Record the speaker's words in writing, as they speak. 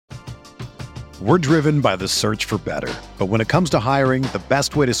We're driven by the search for better. But when it comes to hiring, the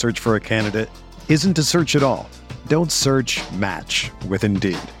best way to search for a candidate isn't to search at all. Don't search, match with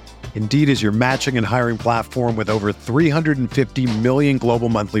Indeed. Indeed is your matching and hiring platform with over 350 million global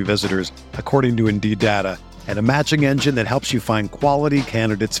monthly visitors, according to Indeed data, and a matching engine that helps you find quality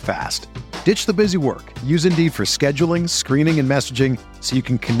candidates fast. Ditch the busy work. Use Indeed for scheduling, screening, and messaging so you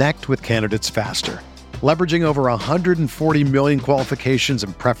can connect with candidates faster. Leveraging over 140 million qualifications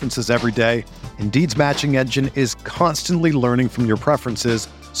and preferences every day, Indeed's matching engine is constantly learning from your preferences,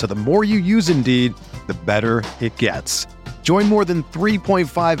 so the more you use Indeed, the better it gets. Join more than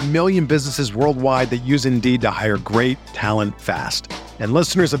 3.5 million businesses worldwide that use Indeed to hire great talent fast. And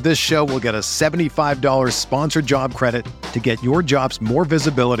listeners of this show will get a $75 sponsored job credit to get your jobs more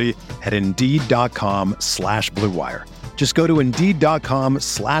visibility at Indeed.com/Blue Wire. Just go to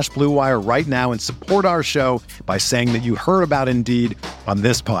Indeed.com/Blue Wire right now and support our show by saying that you heard about Indeed on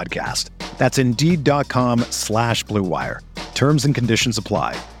this podcast. That's Indeed.com/Blue Wire. Terms and conditions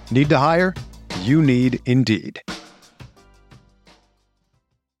apply. Need to hire? You need Indeed.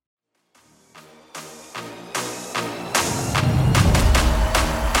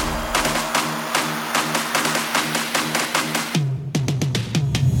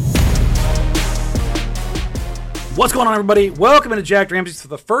 What's going on, everybody? Welcome into Jack Ramsey's for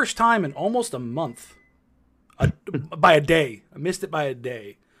the first time in almost a month. By a day. I missed it by a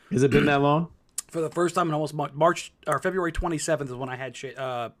day. Has it been that long? For the first time in almost March or February 27th is when I had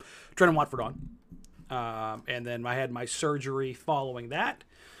Trent Watford on. And then I had my surgery following that.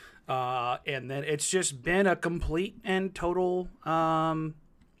 And then it's just been a complete and total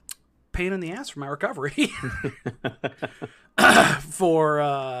pain in the ass for my recovery.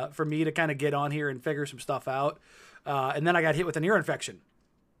 For me to kind of get on here and figure some stuff out. And then I got hit with an ear infection.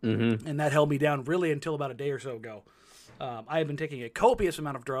 Mm-hmm. And that held me down really until about a day or so ago. I have been taking a copious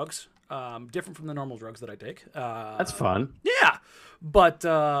amount of drugs, different from the normal drugs that I take. That's fun. Yeah. But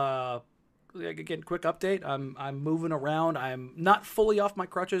again, quick update. I'm moving around. I'm not fully off my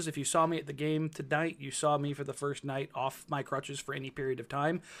crutches. If you saw me at the game tonight, you saw me for the first night off my crutches for any period of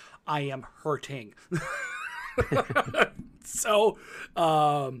time. I am hurting. So,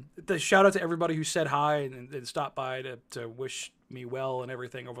 the shout out to everybody who said hi and stopped by to wish me well and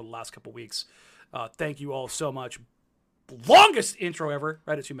everything over the last couple weeks. Thank you all so much. Longest intro ever,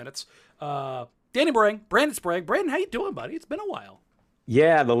 right at 2 minutes. Danny Brandon Sprague. Brandon, how you doing, buddy? It's been a while.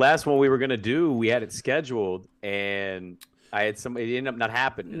 Yeah, the last one we were gonna do, we had it scheduled, and I had somebody. It ended up not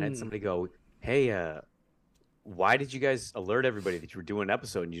happening, and I had somebody go, "Hey, why did you guys alert everybody that you were doing an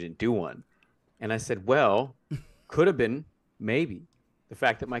episode and you didn't do one?" And I said, well, could have been, maybe. The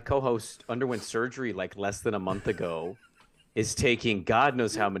fact that my co-host underwent surgery like less than a month ago, is taking God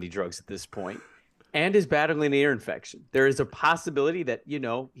knows how many drugs at this point, and is battling an ear infection. There is a possibility that,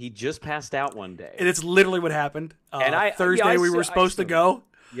 he just passed out one day. And it's literally what happened. And Thursday we were supposed to go.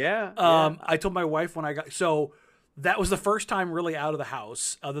 Yeah. I told my wife when I got... So that was the first time really out of the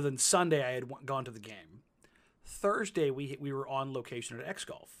house, other than Sunday I had gone to the game. Thursday we were on location at X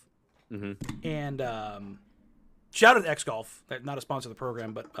Golf. Mm-hmm. And shout out to X Golf, not a sponsor of the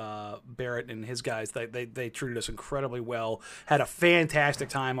program, but Barrett and his guys, they treated us incredibly well. Had a fantastic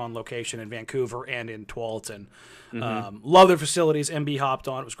time on location in Vancouver and in Tualatin. Mm-hmm. Love their facilities. MB hopped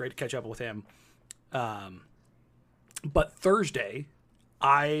on. It was great to catch up with him. But Thursday,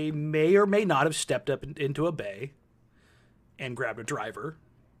 I may or may not have stepped up into a bay and grabbed a driver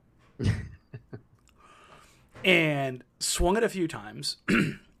and swung it a few times.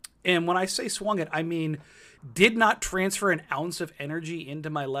 And when I say swung it, I mean did not transfer an ounce of energy into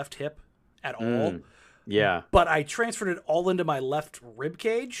my left hip at all. Yeah. But I transferred it all into my left rib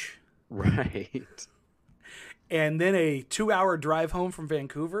cage. Right. And then a 2-hour drive home from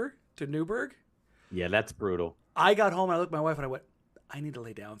Vancouver to Newburgh. Yeah, that's brutal. I got home and I looked at my wife and I went, I need to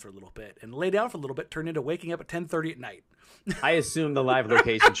lay down for a little bit. And lay down for a little bit turned into waking up at 10:30 at night. I assume the live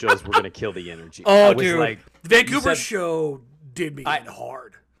location shows were going to kill the energy. Oh, dude. The Vancouver show did me in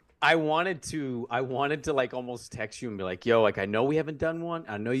hard. I wanted to like almost text you and be like, yo, like, I know we haven't done one.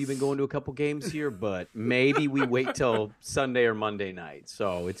 I know you've been going to a couple games here, but maybe we wait till Sunday or Monday night.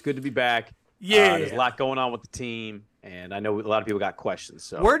 So it's good to be back. Yeah. There's a lot going on with the team, and I know a lot of people got questions.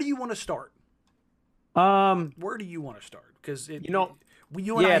 So where do you want to start? Where do you want to start? Because you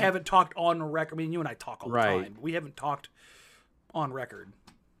and I haven't talked on record. I mean, you and I talk all the time. We haven't talked on record.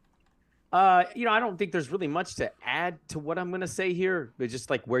 I don't think there's really much to add to what I'm going to say here, but just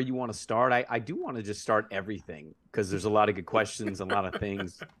like where you want to start. I do want to just start everything because there's a lot of good questions, and a lot of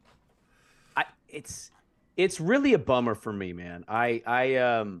things. It's really a bummer for me, man.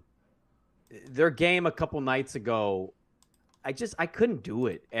 Their game a couple nights ago, I couldn't do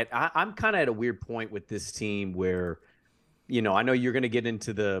it. And I'm kind of at a weird point with this team where, I know you're going to get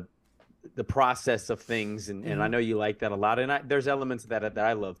into the process of things, and I know you like that a lot. And there's elements of that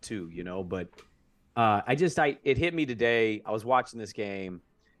I love too, but it hit me today. I was watching this game,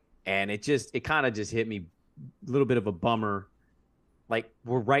 and it kind of just hit me a little bit of a bummer. Like,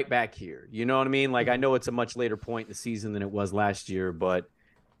 we're right back here. You know what I mean? Like, I know it's a much later point in the season than it was last year, but,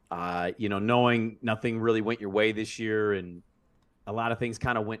 knowing nothing really went your way this year and a lot of things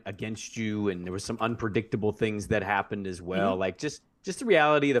kind of went against you, and there were some unpredictable things that happened as well. Like, just the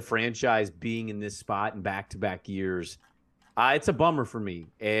reality of the franchise being in this spot in back-to-back years, it's a bummer for me.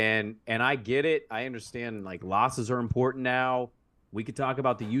 And I get it. I understand, like, losses are important now. We could talk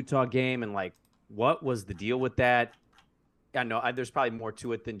about the Utah game and, like, what was the deal with that? I know there's probably more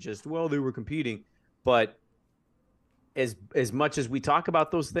to it than just, well, they were competing. But as much as we talk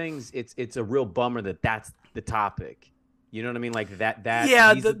about those things, it's a real bummer that that's the topic. You know what I mean? Like that.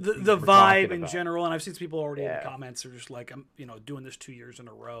 Yeah, the vibe in general. And I've seen some people already in the comments are just like, I'm doing this 2 years in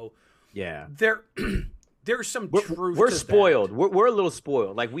a row. Yeah. There's some truth. We're to spoiled. that. We're a little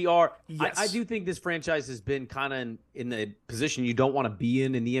spoiled. Like, we are. Yes. I do think this franchise has been kind of in the position you don't want to be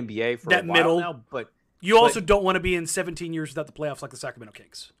in the NBA for that a while middle now. But you also don't want to be in 17 years without the playoffs like the Sacramento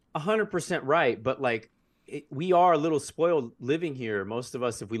Kings. 100% right. But like, we are a little spoiled living here. Most of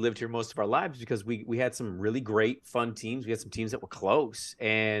us, if we lived here most of our lives, because we had some really great, fun teams. We had some teams that were close,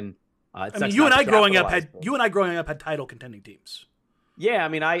 and you and I growing up had title contending teams. Yeah, I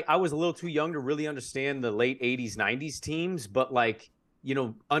mean, I was a little too young to really understand the late 80s, 90s teams, but like,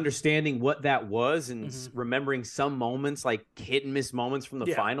 understanding what that was and remembering some moments, like hit and miss moments from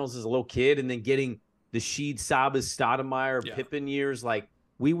the finals as a little kid, and then getting the Sheed, Sabas, Stoudemire, Pippen years, like,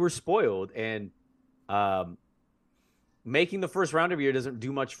 we were spoiled. And making the first round every year doesn't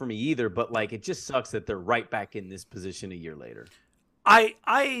do much for me either, but like, it just sucks that they're right back in this position a year later. I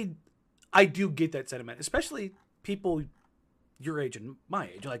do get that sentiment, especially people your age and my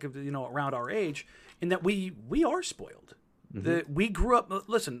age, like, around our age, in that we are spoiled. We grew up.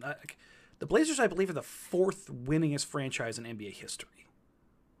 Listen, the Blazers, I believe, are the fourth winningest franchise in NBA history.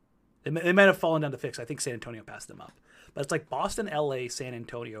 They might have fallen down to fifth. I think San Antonio passed them up, but it's like Boston, LA, San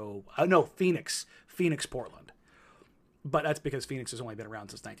Antonio. No, Phoenix, Portland. But that's because Phoenix has only been around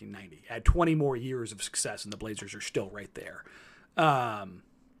since 1990. Had 20 more years of success, and the Blazers are still right there.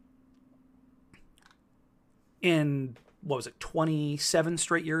 In what was it, 27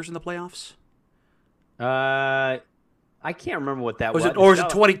 straight years in the playoffs? I can't remember what that was. Or is it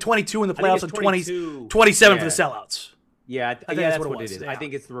 22 in the playoffs and 27 for the sellouts? Yeah, I think that's what it is. Yeah. I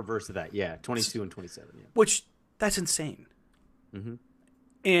think it's the reverse of that. Yeah, 22 and 27. Yeah. Which, that's insane.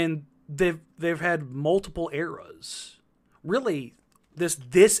 And they've had multiple eras. Really,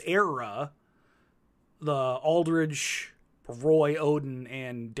 this era, the Aldridge, Roy, Oden,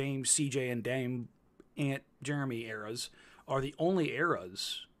 and Dame CJ and Dame Aunt Jeremy eras are the only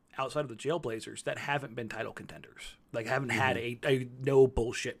eras outside of the Jailblazers that haven't been title contenders. Like, haven't had a no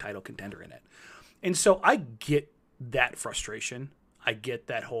bullshit title contender in it. And so I get that frustration. I get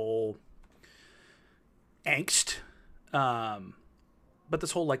that whole angst. But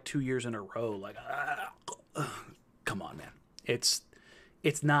this whole, like, 2 years in a row, like, come on, man. It's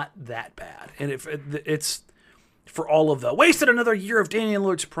not that bad. And it's for all of the wasted another year of Damian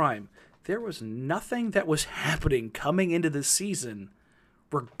Lillard's prime. There was nothing that was happening coming into this season,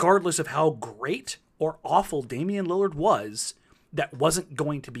 regardless of how great or awful Damian Lillard was, that wasn't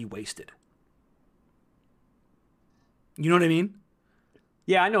going to be wasted. You know what I mean?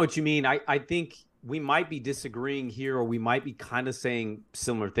 Yeah, I know what you mean. I think we might be disagreeing here, or we might be kind of saying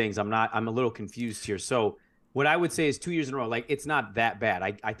similar things. I'm a little confused here. So what I would say is 2 years in a row, like, it's not that bad.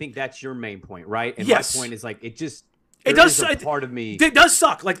 I think that's your main point, right? And yes. My point is, like, it does. Part of me. It does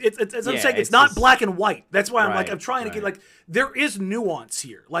suck. Like, as I'm saying, it's not just black and white. That's why I'm trying to get, like, there is nuance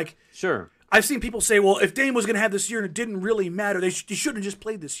here. Like, sure. I've seen people say, well, if Dame was going to have this year and it didn't really matter, they shouldn't have just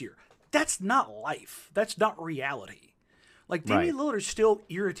played this year. That's not life. That's not reality. Like, Damian Lillard is still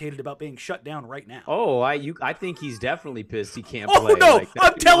irritated about being shut down right now. Oh, I think he's definitely pissed he can't play. Oh, no, like,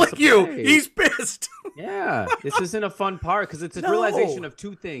 I'm telling you, he's pissed. Yeah, this isn't a fun part, because it's a realization of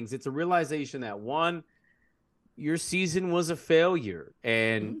two things. It's a realization that, one, your season was a failure,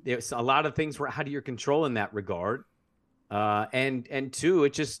 and there's a lot of things were out of your control in that regard. And two,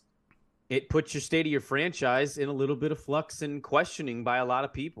 it puts your state of your franchise in a little bit of flux and questioning by a lot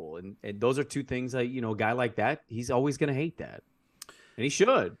of people. And those are two things that, a guy like that, he's always going to hate that. And he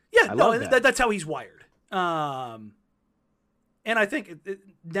should. Yeah, that's how he's wired. And I think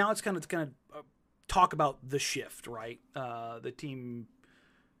now it's kind of talk about the shift, right? The team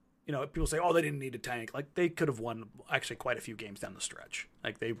You know, people say, oh, they didn't need to tank. Like, they could have won actually quite a few games down the stretch.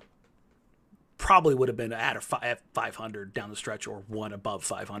 Like, they probably would have been at 500 down the stretch or one above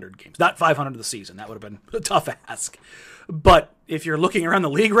 500 games. Not 500 of the season. That would have been a tough ask. But if you're looking around the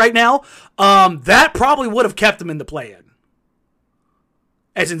league right now, that probably would have kept them in the play-in.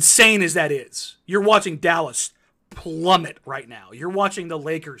 As insane as that is. You're watching Dallas plummet right now. You're watching the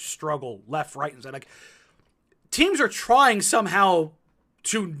Lakers struggle left, right, and center. Like, teams are trying somehow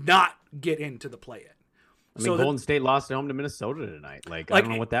to not get into the play-in. I mean, Golden State lost at home to Minnesota tonight. Like, I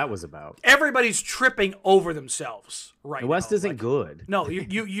don't know what that was about. Everybody's tripping over themselves right now. The West isn't good. No,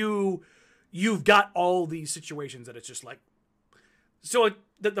 you've got all these situations that it's just like. So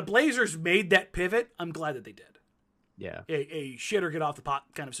the Blazers made that pivot. I'm glad that they did. Yeah. A shit or get off the pot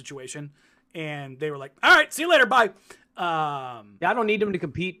kind of situation, and they were like, "All right, see you later, bye." I don't need them to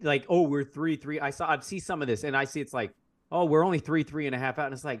compete. Like, oh, we're 3-3. I see some of this, and I see it's like, oh, we're only 3.5 out,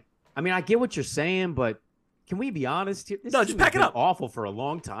 and it's like, I mean, I get what you're saying, but. Can we be honest here? This just pack it up. Awful for a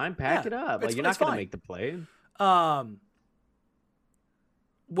long time. Pack it up. Like, you're not going to make the play.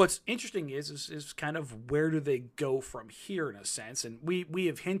 What's interesting is kind of where do they go from here in a sense, and we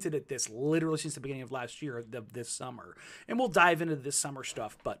have hinted at this literally since the beginning of last year, this summer, and we'll dive into this summer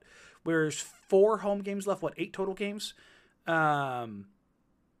stuff. But there's 4 home games left. 8 total games? I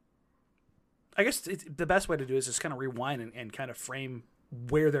guess the best way to do it is just kind of rewind and kind of frame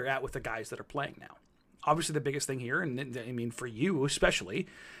where they're at with the guys that are playing now. Obviously, the biggest thing here, and I mean for you especially,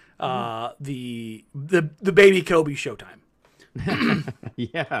 the baby Kobe Showtime.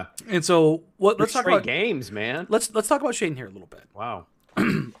 Yeah, and so let's talk about games, man. Let's talk about Shaedon here a little bit. Wow,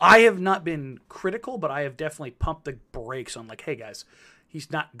 I have not been critical, but I have definitely pumped the brakes on like, hey guys,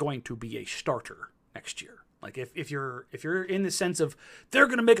 he's not going to be a starter next year. Like if you're in the sense of they're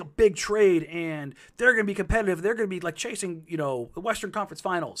going to make a big trade and they're going to be competitive, they're going to be like chasing the Western Conference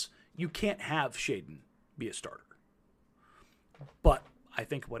Finals. You can't have Shaedon be a starter. But I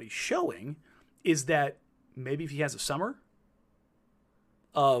think what he's showing is that maybe if he has a summer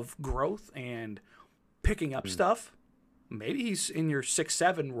of growth and picking up stuff, maybe he's in your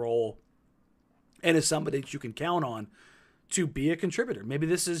 6-7 role and is somebody that you can count on to be a contributor. Maybe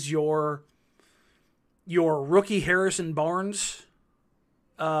this is your rookie Harrison Barnes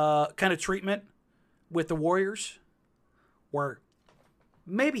kind of treatment with the Warriors, where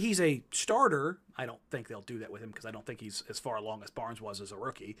maybe he's a starter. I don't think they'll do that with him because I don't think he's as far along as Barnes was as a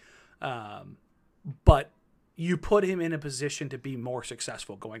rookie. But you put him in a position to be more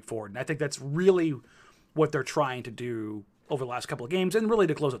successful going forward. And I think that's really what they're trying to do over the last couple of games and really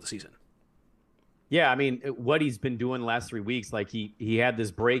to close out the season. Yeah, I mean, what he's been doing the last 3 weeks, like he had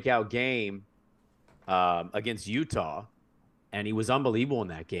this breakout game against Utah, and he was unbelievable in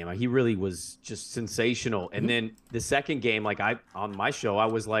that game. He really was just sensational. And then the second game, like on my show, I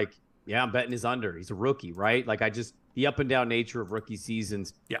was like, yeah, I'm betting his under. He's a rookie, right? Like the up and down nature of rookie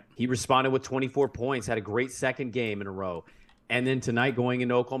seasons. Yeah. He responded with 24 points, had a great second game in a row. And then tonight going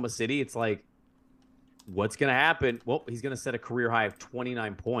into Oklahoma City, it's like, what's going to happen? Well, he's going to set a career high of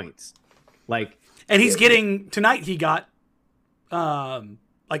 29 points. And he's getting, tonight he got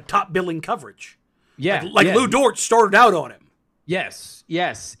like top billing coverage. Yeah. Lou Dort started out on him. Yes.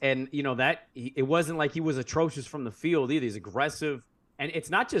 And, it wasn't like he was atrocious from the field either. He's aggressive. And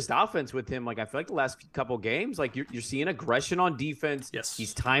it's not just offense with him. Like, I feel like the last couple of games, like, you're seeing aggression on defense. Yes.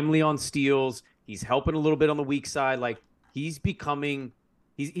 He's timely on steals. He's helping a little bit on the weak side. Like, he's becoming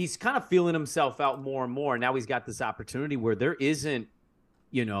 – he's kind of feeling himself out more and more. Now he's got this opportunity where there isn't,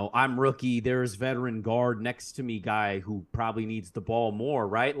 I'm rookie, there's veteran guard next to me guy who probably needs the ball more,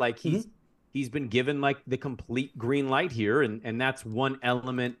 right? Like, he's been given, like, the complete green light here, and that's one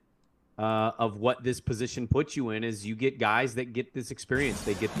element of what this position puts you in is you get guys that get this experience.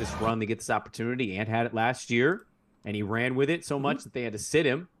 They get this run. They get this opportunity. Ant had it last year, and he ran with it so much that they had to sit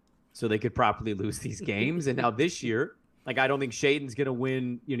him so they could properly lose these games. And now this year, like, I don't think Shaedon's going to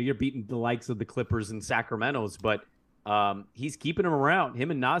win. You're beating the likes of the Clippers and Sacramento's, but he's keeping them around.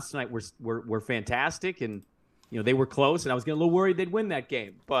 Him and Nas tonight were fantastic, and they were close, and I was getting a little worried they'd win that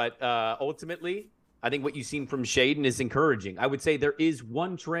game. But ultimately, I think what you've seen from Shaedon is encouraging. I would say there is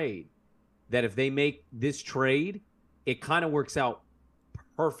one trade that if they make this trade, it kind of works out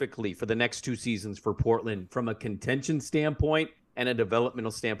perfectly for the next 2 seasons for Portland from a contention standpoint and a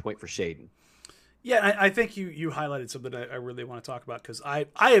developmental standpoint for Shaedon. Yeah, I think you highlighted something I really want to talk about because I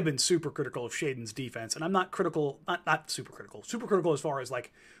have been super critical of Shaedon's defense, and I'm not critical, not super critical as far as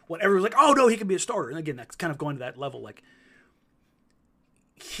like when everyone's like, oh no, he can be a starter. And again, that's kind of going to that level. Like,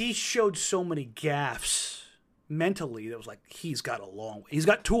 he showed so many gaffes mentally that was like, he's got a long way. He's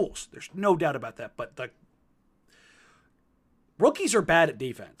got tools. There's no doubt about that. But rookies are bad at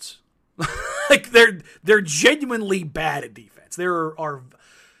defense. Like they're genuinely bad at defense.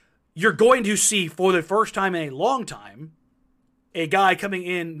 You're going to see for the first time in a long time a guy coming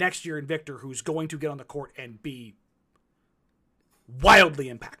in next year in Victor who's going to get on the court and be wildly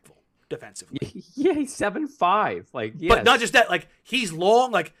impactful defensively. Yeah, he's 7'5". Like, yes. But not just that, like he's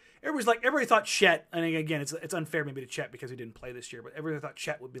long. Like everybody thought Chet, and again, it's unfair maybe to Chet because he didn't play this year, but everybody thought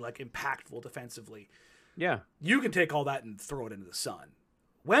Chet would be like impactful defensively. Yeah. You can take all that and throw it into the sun.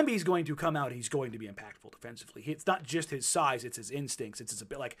 Wemby's going to come out, he's going to be impactful defensively. It's not just his size, it's his instincts. It's his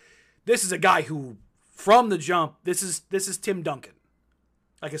ability. Like, this is a guy who, from the jump, this is Tim Duncan.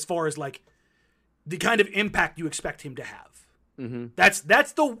 Like, as far as, like, the kind of impact you expect him to have. Mm-hmm. That's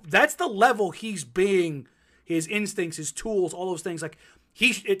the level he's being, his instincts, his tools, all those things. Like,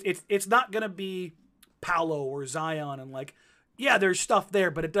 it's not going to be Paolo or Zion and, like, yeah, there's stuff there,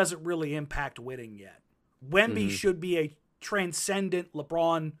 but it doesn't really impact winning yet. Wemby should be a transcendent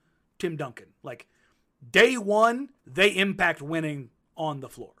LeBron, Tim Duncan. Like, day one, they impact winning on the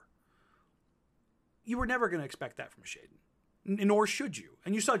floor. You were never going to expect that from Shaedon, nor should you.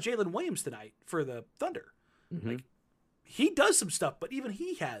 And you saw Jalen Williams tonight for the Thunder. Mm-hmm. Like, he does some stuff, but even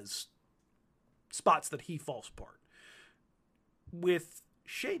he has spots that he falls apart. With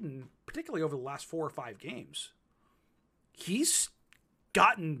Shaedon, particularly over the last 4 or 5 games, he's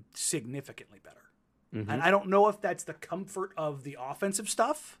gotten significantly better. Mm-hmm. And I don't know if that's the comfort of the offensive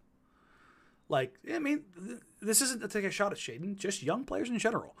stuff. Like, I mean, this isn't to take a shot at Shaedon, just young players in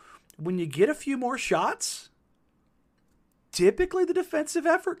general. When you get a few more shots, typically the defensive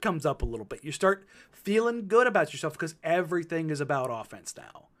effort comes up a little bit. You start feeling good about yourself because everything is about offense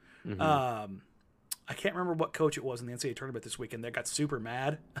now. Mm-hmm. I can't remember what coach it was in the NCAA tournament this weekend that got super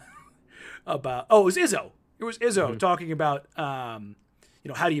mad about. Oh, it was Izzo. It was Izzo talking about, how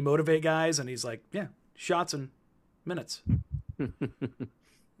do you motivate guys? And he's like, yeah, shots and minutes.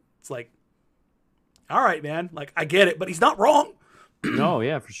 It's like, all right, man. Like, I get it, but he's not wrong. No,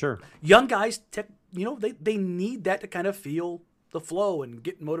 yeah, for sure. Young guys, they need that to kind of feel the flow and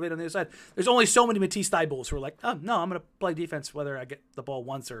get motivated on the other side. There's only so many Matisse Thybulles who are like, oh, no, I'm going to play defense whether I get the ball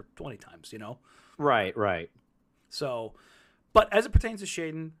once or 20 times, Right. So, but as it pertains to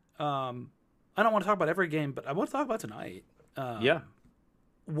Shaedon, I don't want to talk about every game, but I want to talk about tonight. Yeah.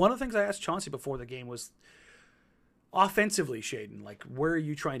 One of the things I asked Chauncey before the game was, offensively, Shaedon, like, where are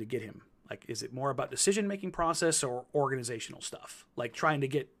you trying to get him? Like, is it more about decision-making process or organizational stuff? Like, trying to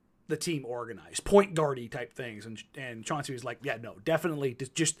get the team organized, point guardy type things. And Chauncey was like, yeah, no, definitely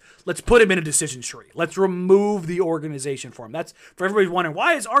just let's put him in a decision tree. Let's remove the organization for him. That's for everybody wondering,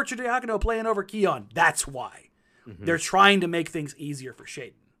 why is Archer Diacono playing over Keon? That's why. Mm-hmm. They're trying to make things easier for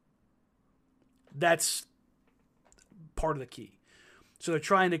Shaedon. That's part of the key. So they're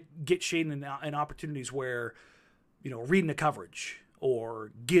trying to get Shaedon in opportunities where, reading the coverage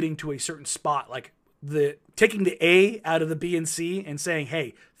or getting to a certain spot, like taking the A out of the B and C and saying,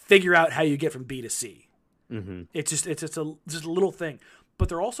 hey, figure out how you get from B to C. Mm-hmm. It's just a little thing. But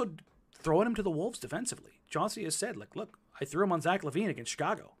they're also throwing him to the Wolves defensively. Chauncey has said, like, look, I threw him on Zach LaVine against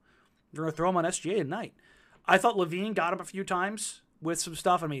Chicago. They're going to throw him on SGA tonight. I thought LaVine got him a few times with some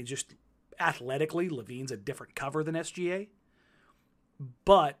stuff. I mean, just athletically, LaVine's a different cover than SGA.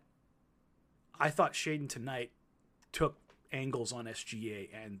 But I thought Shaedon tonight took angles on SGA,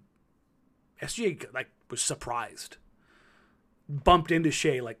 and SGA was surprised. Bumped into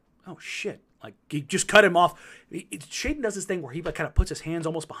Shea like, oh shit. Like, he just cut him off. Shaedon does this thing where he kind of puts his hands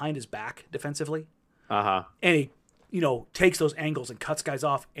almost behind his back defensively. Uh-huh. And he, takes those angles and cuts guys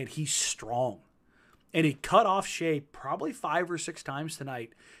off, and he's strong. And he cut off Shea probably 5 or 6 times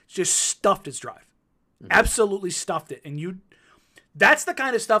tonight. Just stuffed his drive. Mm-hmm. Absolutely stuffed it. And that's the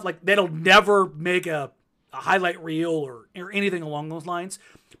kind of stuff, like, that'll never make a highlight reel or anything along those lines.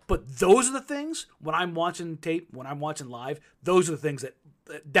 But those are the things, when I'm watching tape, when I'm watching live, those are the things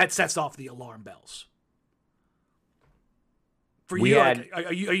that sets off the alarm bells. For you,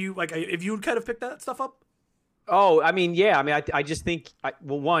 are you have you kind of picked that stuff up? Oh, I mean, yeah. I mean, I just think,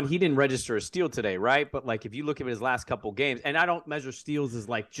 one, he didn't register a steal today, right? But, like, if you look at his last couple games, and I don't measure steals as,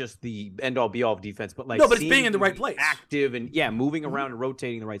 like, just the end-all, be-all of defense, but, like, no, but it's being in the right place. Active and, moving around and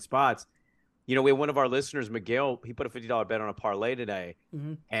rotating the right spots. We had one of our listeners, Miguel, he put a $50 bet on a parlay today,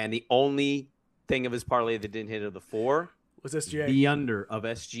 and the only thing of his parlay that didn't hit of the 4 was SGA. The under of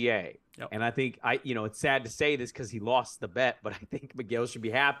SGA. Yep. And I think, it's sad to say this because he lost the bet, but I think Miguel should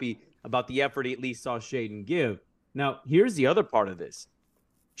be happy about the effort he at least saw Shaedon give. Now, here's the other part of this.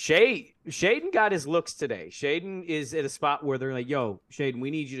 Shaedon got his looks today. Shaedon is at a spot where they're like, yo, Shaedon,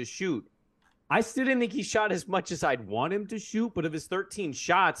 we need you to shoot. I still didn't think he shot as much as I'd want him to shoot, but of his 13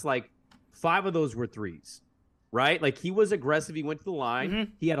 shots, like, 5 of those were threes. right? Like he was aggressive. He went to the line.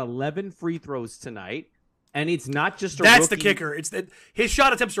 Mm-hmm. He had 11 free throws tonight. And it's not just a That's rookie. the kicker. It's that his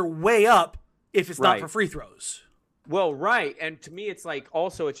shot attempts are way up if it's not Right. for free throws. Well, right. And to me, it's like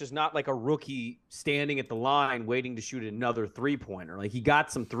also it's just not like a rookie standing at the line waiting to shoot another 3-pointer. Like he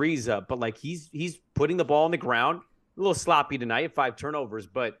got some threes up, but like he's putting the ball on the ground. A little sloppy tonight, 5 turnovers,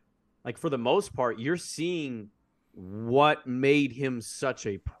 but like for the most part, you're seeing what made him such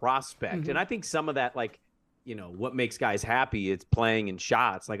a prospect. And I think some of that, like, you know, what makes guys happy is playing in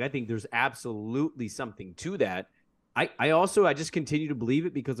shots. Like I think there's absolutely something to that. I just continue to believe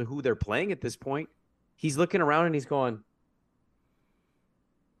it because of who they're playing at this point. He's looking around and he's going,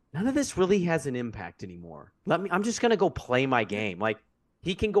 none of this really has an impact anymore. I'm just gonna go play my game. Like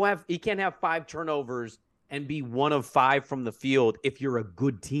he can't have 5 turnovers and be 1 of 5 from the field if you're a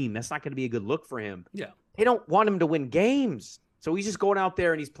good team. That's not gonna be a good look for him. Yeah. They don't want him to win games. So he's just going out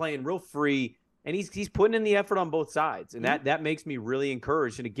there and he's playing real free and he's putting in the effort on both sides. And that makes me really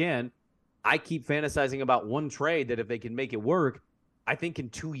encouraged. And again, I keep fantasizing about one trade that if they can make it work, I think in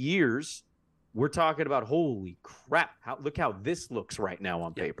 2 years, we're talking about, holy crap, look how this looks right now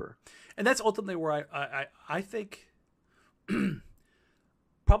on paper. And that's ultimately where I think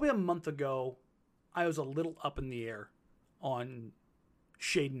probably a month ago, I was a little up in the air on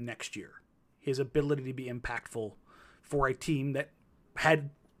Shaedon next year. His ability to be impactful for a team that had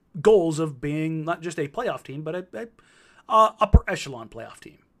goals of being not just a playoff team, but a upper echelon playoff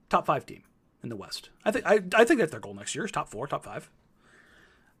team, top 5 team in the West. I think that's their goal next year is top 4, top 5.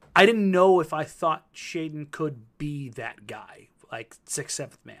 I didn't know if I thought Shaedon could be that guy, like 6th,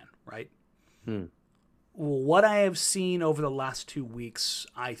 7th man, right? What I have seen over the last 2 weeks,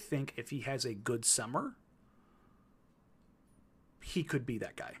 I think if he has a good summer, he could be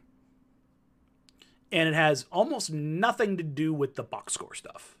that guy. And it has almost nothing to do with the box score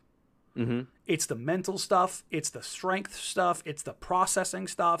stuff. It's the mental stuff. It's the strength stuff. It's the processing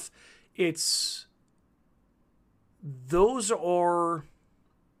stuff. Those are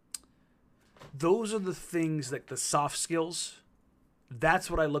the things, that the soft skills. That's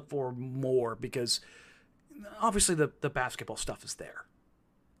what I look for more, because obviously the basketball stuff is there.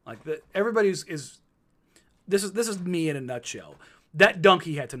 Like everybody's this is me in a nutshell. That dunk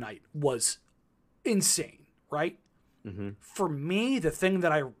he had tonight was insane, right? For me, the thing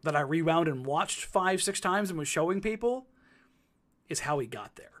that I rewound and watched 5-6 times and was showing people is how he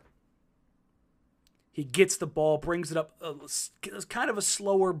got there. He gets the ball, brings it up, kind of a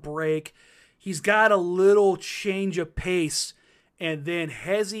slower break. He's got a little change of pace, and then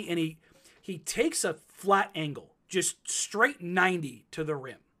he takes a flat angle, just straight 90 to the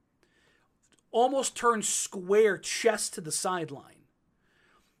rim. Almost turns square, chest to the sideline.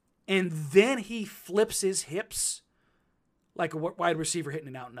 And then he flips his hips like a wide receiver hitting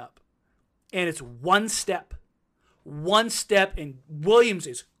an out and up. And it's one step, and Williams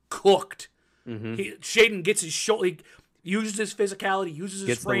is cooked. Shaedon gets his shoulder, he uses his physicality, uses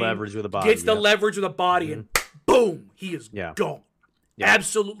his frame. Gets the leverage with the body. Gets the leverage with the body, and boom, he is gone. Yeah.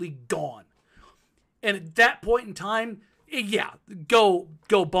 Absolutely gone. And at that point in time, go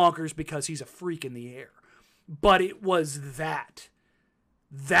bonkers because he's a freak in the air. But it was that.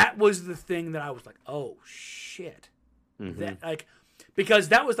 That was the thing that I was like, oh shit. Because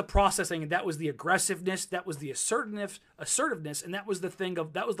that was the processing, and that was the aggressiveness, that was the assertiveness, and that was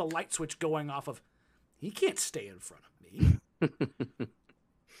the light switch going off of, he can't stay in front of me.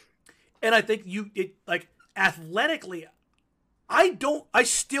 And I think athletically, I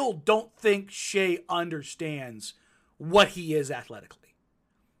still don't think Shai understands what he is athletically.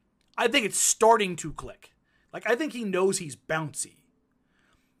 I think it's starting to click. Like, I think he knows he's bouncy,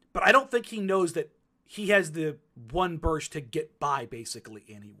 but I don't think he knows that he has the one burst to get by basically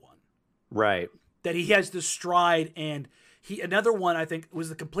anyone. Right. That he has the stride, and another one I think was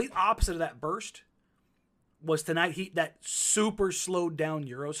the complete opposite of that burst was tonight. That super slowed down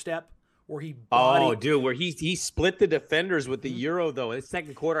Euro step where he where he split the defenders with the Euro though. In the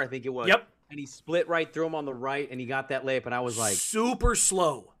second quarter, I think it was. Yep. And he split right through him on the right, and he got that layup, and I was like, super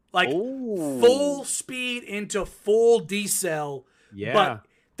slow, like full speed into full decel. Yeah. But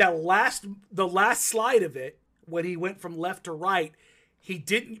the last slide of it, when he went from left to right, he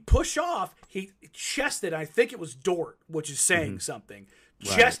didn't push off. He chested, I think it was Dort, which is saying something.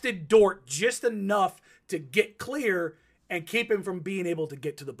 Right. Chested Dort just enough to get clear and keep him from being able to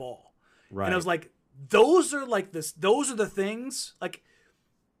get to the ball. Right. And I was like, those are the things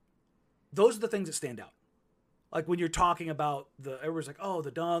that stand out. Like when you're talking about everyone's like, oh,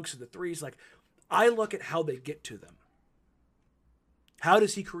 the dunks and the threes. Like, I look at how they get to them. How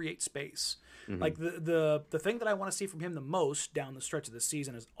does he create space? Like the thing that I want to see from him the most down the stretch of the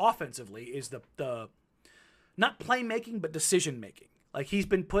season is offensively is the not playmaking, but decision making. Like he's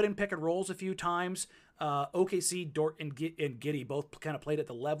been put in pick and rolls a few times. OKC, Dort, and Giddey both kind of played at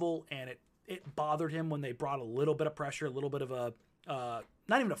the level, and it bothered him when they brought a little bit of pressure, a little bit of a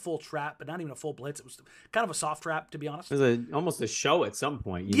not even a full trap, but not even a full blitz. It was kind of a soft trap, to be honest. It was almost a show at some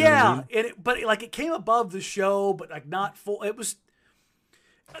point. You know what I mean? But it came above the show, but like not full. It was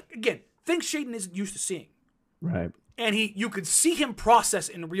again things Shaedon isn't used to seeing. Right. And you could see him process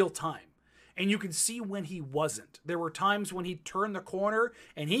in real time. And you could see when he wasn't. There were times when he turned the corner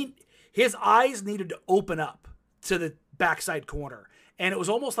and his eyes needed to open up to the backside corner. And it was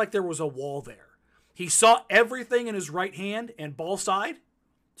almost like there was a wall there. He saw everything in his right hand and ball side,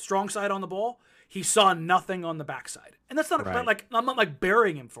 strong side on the ball. He saw nothing on the backside. And that's not like, I'm not like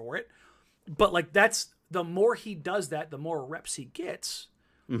burying him for it, but like that's the more he does that, the more reps he gets.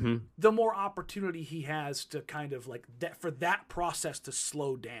 Mm-hmm. The more opportunity he has to kind of like that for that process to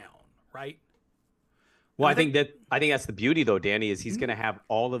slow down. Right. Well, I think that's the beauty though, Danny, is he's going to have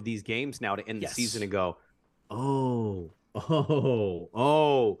all of these games now to end the season and go, oh,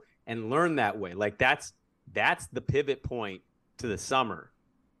 and learn that way. Like that's the pivot point to the summer.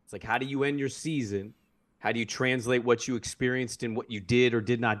 It's like, how do you end your season? How do you translate what you experienced and what you did or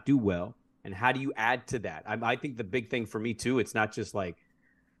did not do well? And how do you add to that? I think the big thing for me too, it's not just like,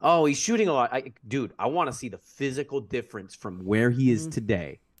 oh, he's shooting a lot. Dude, I want to see the physical difference from where he is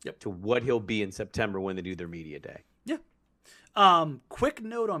today to what he'll be in September when they do their media day. Yeah. Quick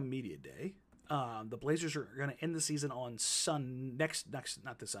note on media day. The Blazers are going to end the season on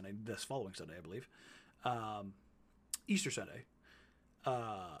not this Sunday, this following Sunday, I believe. Easter Sunday.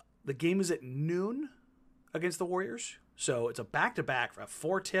 The game is at noon against the Warriors. So it's a back-to-back, a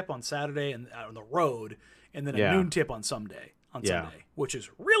 4 tip on Saturday and on the road, and then a noon tip on Sunday, which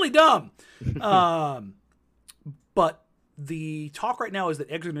is really dumb. But the talk right now is that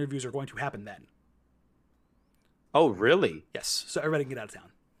exit interviews are going to happen then. Oh, really? Yes. So everybody can get out of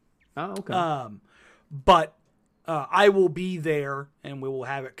town. Oh, okay. But I will be there, and we will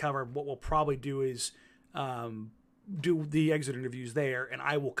have it covered. What we'll probably do is do the exit interviews there, and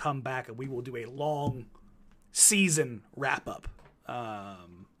I will come back, and we will do a long season wrap-up.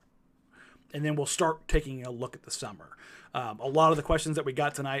 And then we'll start taking a look at the summer. A lot of the questions that we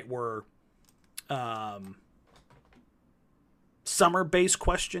got tonight were summer-based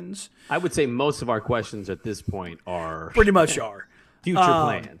questions. I would say most of our questions at this point are... Pretty much are. Future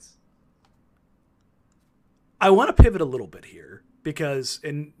plans. I want to pivot a little bit here because,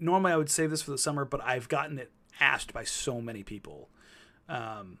 and normally I would save this for the summer, but I've gotten it asked by so many people.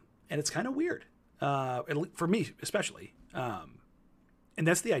 And it's kind of weird. For me, especially. And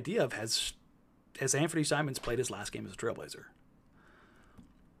that's the idea of has Anthony Simons played his last game as a Trailblazer?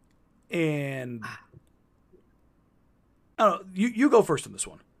 And I don't know, you go first on this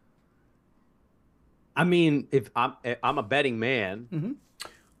one. I mean, if I'm a betting man,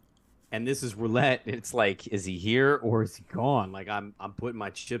 and this is roulette, it's like, is he here or is he gone? Like I'm putting my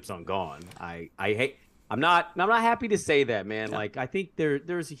chips on gone. I'm not happy to say that, man. Yeah. Like I think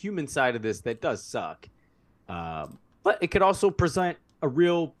there's a human side of this that does suck, but it could also present a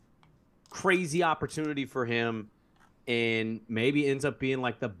real crazy opportunity for him, and maybe ends up being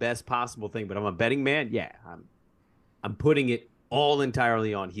like the best possible thing. But I'm a betting man. Yeah, I'm putting it all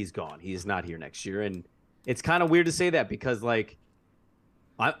entirely on he's gone. He is not here next year, and it's kind of weird to say that because like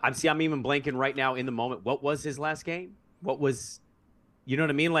I'm even blanking right now in the moment. What was his last game? What was, you know what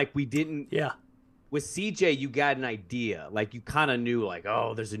I mean? Like we didn't. Yeah. With CJ, you got an idea. Like you kind of knew, like,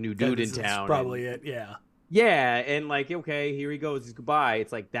 oh, there's a new dude in town. That's probably it. Yeah. Yeah, and like, okay, here he goes. He's goodbye.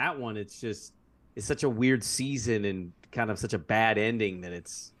 It's like that one. It's such a weird season and kind of such a bad ending that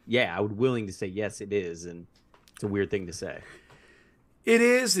it's. Yeah, I would willing to say yes, it is, and it's a weird thing to say. It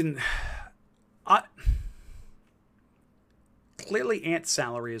is, and clearly Ant's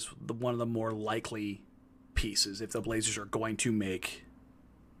salary is one of the more likely pieces if the Blazers are going to make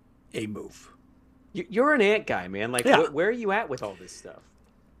a move. You're an Ant guy, man. Like, where are you at with all this stuff?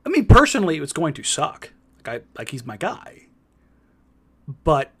 I mean, personally, it's going to suck. Like he's my guy.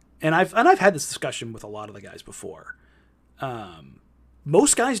 But I've had this discussion with a lot of the guys before.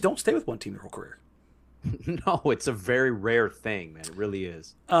 Most guys don't stay with one team their whole career. No, it's a very rare thing, man. It really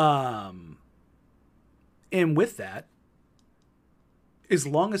is. And with that, as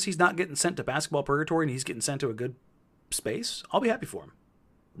long as he's not getting sent to basketball purgatory and he's getting sent to a good space, I'll be happy for him.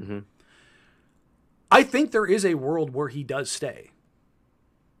 Mm-hmm. I think there is a world where he does stay.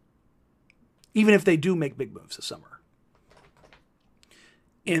 Even if they do make big moves this summer.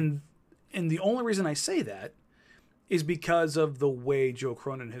 And the only reason I say that is because of the way Joe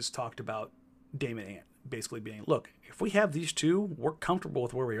Cronin has talked about Damon Ant. Basically being, look, if we have these two, we're comfortable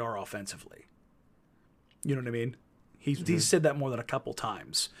with where we are offensively. You know what I mean? He's said that more than a couple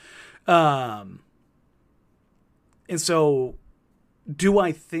times. And so, do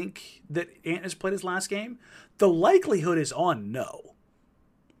I think that Ant has played his last game? The likelihood is on no.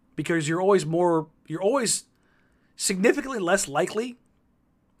 Because you're always significantly less likely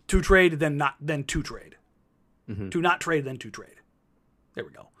to trade than to trade. Mm-hmm. To not trade than to trade. There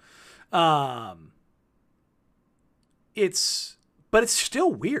we go. But it's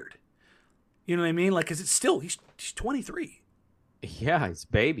still weird. You know what I mean? Like, 'cause it's still he's 23. Yeah, he's a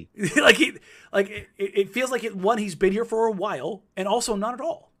baby. it feels like he's been here for a while, and also not at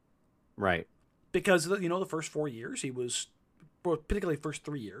all. Right. Because the first 4 years he was, particularly first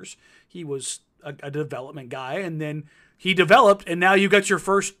 3 years, he was a development guy, and then he developed, and now you got your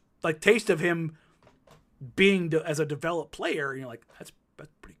first taste of him being as a developed player, and you're like, that's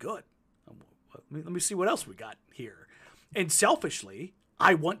pretty good. Let me see what else we got here. And selfishly,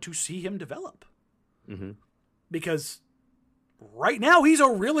 I want to see him develop. Mm-hmm. Because right now he's a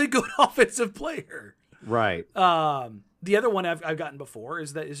really good offensive player. Right. The other one I've gotten before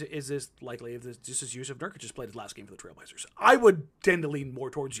is this likely if this is Jusuf Nurkic just played his last game for the Trailblazers? I would tend to lean more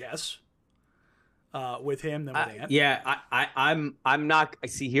towards yes. With him than with Ant. Yeah, I'm not.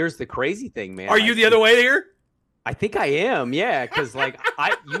 See, here's the crazy thing, man. Are you the other way here? I think I am, yeah, because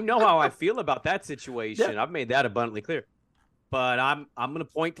you know how I feel about that situation. Yeah. I've made that abundantly clear. But I'm going to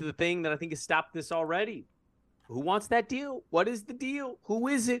point to the thing that I think has stopped this already. Who wants that deal? What is the deal? Who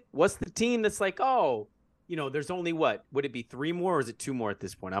is it? What's the team that's like, oh, there's only what? Would it be 3 more or is it 2 more at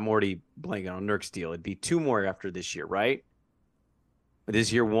this point? I'm already blanking on Nurk's deal. It'd be 2 more after this year, right?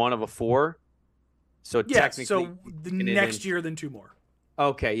 This year 1 of a 4. So technically, so the next year, then 2 more.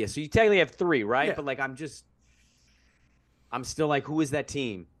 Okay, yeah. So you technically have 3, right? Yeah. But I'm still like, who is that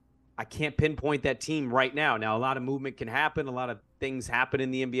team? I can't pinpoint that team right now. Now, a lot of movement can happen. A lot of things happen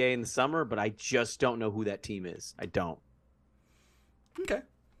in the NBA in the summer, but I just don't know who that team is. I don't. Okay.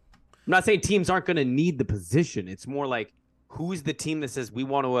 I'm not saying teams aren't going to need the position. It's more like, who's the team that says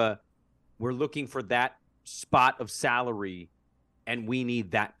we're looking for that spot of salary and we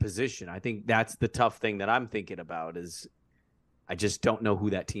need that position. I think that's the tough thing that I'm thinking about is I just don't know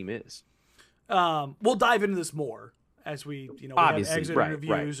who that team is. We'll dive into this more as we have exit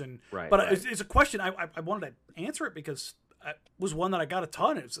interviews but it's a question I wanted to answer it because it was one that I got a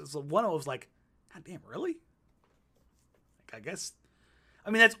ton. It's one I was like, God damn, really? I guess. I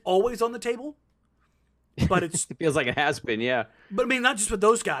mean, that's always on the table, but it feels like it has been, yeah. But I mean, not just with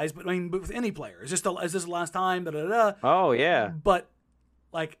those guys, but with any player. Is this the last time? Oh yeah. But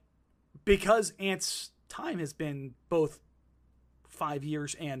because Ant's time has been both 5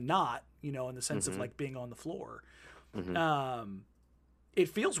 years and not, in the sense of being on the floor. Mm-hmm. It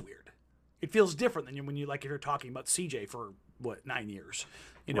feels weird. It feels different than when if you're talking about CJ for 9 years,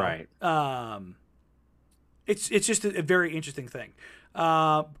 Right. It's just a very interesting thing.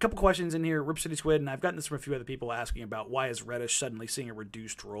 A couple questions in here. Rip City Squid, and I've gotten this from a few other people asking about why is Reddish suddenly seeing a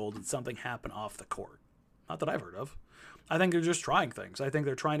reduced role? Did something happen off the court? Not that I've heard of. I think they're just trying things. I think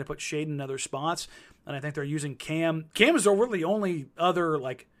they're trying to put Shaden in other spots, and I think they're using Cam. Cam is really the only other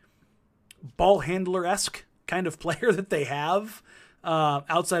ball handler-esque kind of player that they have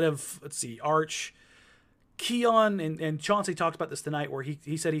outside of, Arch. Keon and Chauncey talked about this tonight where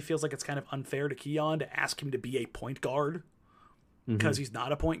he said he feels like it's kind of unfair to Keon to ask him to be a point guard because he's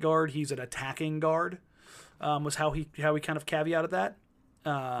not a point guard. He's an attacking guard was how he kind of caveated that.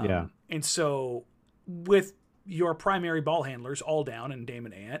 And so with your primary ball handlers all down and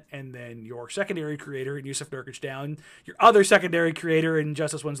Damon Ant, and then your secondary creator in Jusuf Nurkic down, your other secondary creator in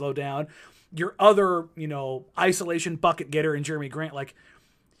Justice Winslow down, your other, isolation bucket getter in Jeremy Grant,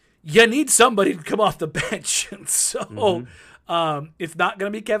 you need somebody to come off the bench. And so it's not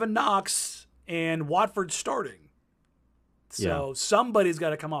going to be Kevin Knox and Watford starting. So somebody's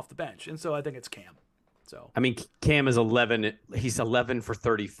got to come off the bench. And so I think it's Cam. So I mean, Cam is 11. He's 11 for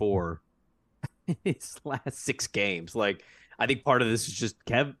 34 his last 6 games. I think part of this is just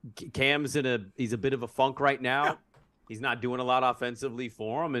Cam's he's a bit of a funk right now. Yeah. He's not doing a lot offensively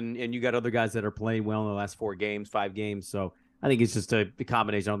for him. And you got other guys that are playing well in the last 5 games. So I think it's just a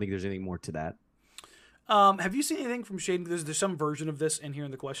combination. I don't think there's anything more to that. Have you seen anything from Shaden? There's some version of this in here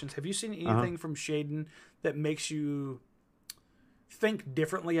in the questions. Have you seen anything from Shaden that makes you think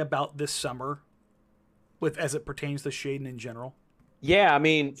differently about this summer as it pertains to Shaden in general? Yeah, I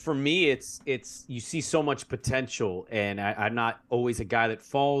mean, for me, it's you see so much potential, and I'm not always a guy that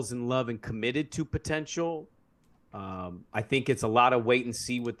falls in love and committed to potential. I think it's a lot of wait and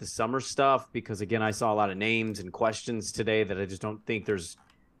see with the summer stuff because, again, I saw a lot of names and questions today that I just don't think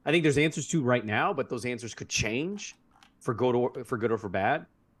I think there's answers to right now, but those answers could change for good or for bad.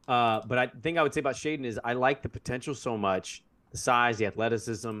 But I think I would say about Shaden is I like the potential so much, the size, the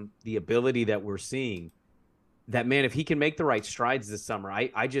athleticism, the ability that we're seeing. That, man, if he can make the right strides this summer,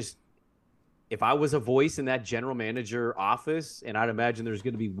 I just, if I was a voice in that general manager office, and I'd imagine there's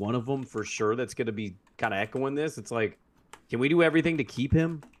going to be one of them for sure that's going to be kind of echoing this, it's like, can we do everything to keep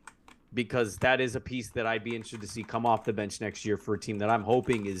him? Because that is a piece that I'd be interested to see come off the bench next year for a team that I'm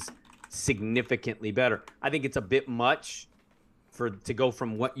hoping is significantly better. I think it's a bit much to go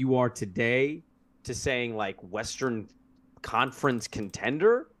from what you are today to saying like Western Conference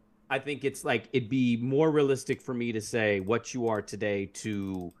contender. I think it's like it'd be more realistic for me to say what you are today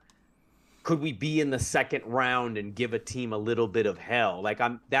to could we be in the second round and give a team a little bit of hell? Like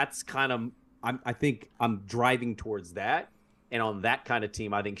I think I'm driving towards that. And on that kind of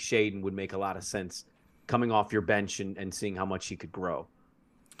team, I think Shaden would make a lot of sense coming off your bench and seeing how much he could grow.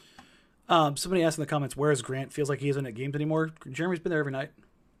 Somebody asked in the comments, where is Grant? Feels like he isn't at games anymore. Jeremy's been there every night.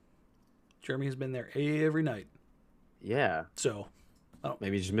 Jeremy has been there every night. Yeah. So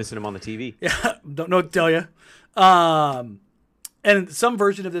maybe just missing him on the TV. Yeah, don't know what to tell you. And some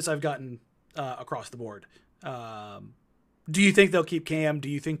version of this I've gotten across the board. Do you think they'll keep Cam? Do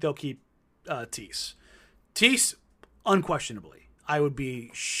you think they'll keep Tease? Tease, unquestionably. I would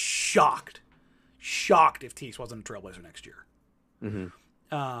be shocked if Tease wasn't a Trailblazer next year.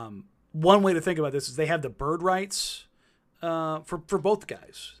 Mm-hmm. One way to think about this is they have the bird rights for both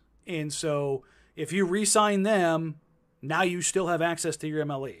guys. And so if you re-sign them, now you still have access to your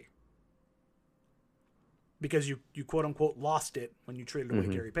MLE. Because you quote unquote lost it when you traded away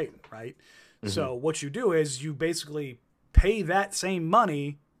Gary Payton, right? Mm-hmm. So what you do is you basically pay that same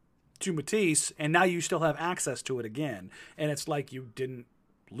money to Matisse, and now you still have access to it again. And it's like you didn't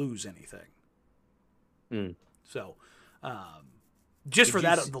lose anything. Mm. So just for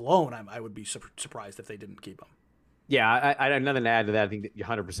that alone, I would be surprised if they didn't keep him. Yeah, I have nothing to add to that. I think that you're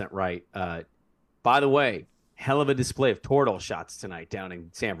 100% right. By the way, hell of a display of Toradol shots tonight down in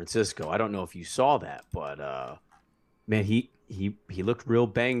San Francisco. I don't know if you saw that, but man, he looked real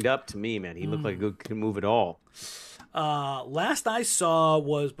banged up to me, man. He looked like he could move at all. Last I saw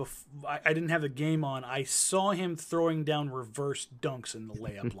was I didn't have the game on. I saw him throwing down reverse dunks in the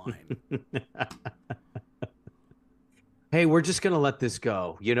layup line. Hey, we're just going to let this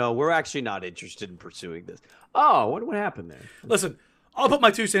go. You know, we're actually not interested in pursuing this. Oh, what happened there? Listen, I'll put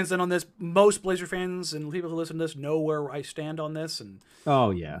my 2 cents in on this. Most Blazer fans and people who listen to this know where I stand on this. And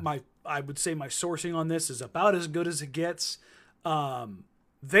oh, yeah. I would say my sourcing on this is about as good as it gets.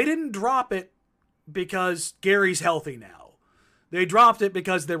 They didn't drop it because Gary's healthy now. They dropped it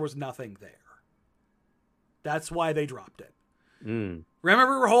because there was nothing there. That's why they dropped it. Mm.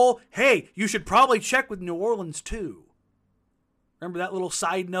 Remember the whole, hey, you should probably check with New Orleans too. Remember that little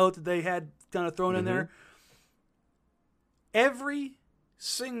side note that they had kind of thrown in there? Every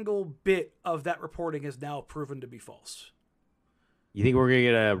single bit of that reporting is now proven to be false. You think we're going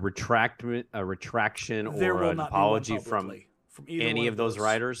to get a retraction or an apology from any of those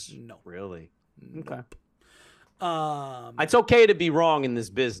writers? No. Really? Nope. Okay. It's okay to be wrong in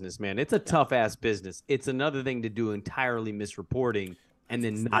this business, man. It's a tough-ass business. It's another thing to do entirely misreporting and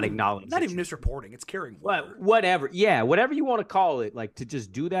then not acknowledge. Not even misreporting. It's carrying water. Whatever. Yeah, whatever you want to call it. Like, to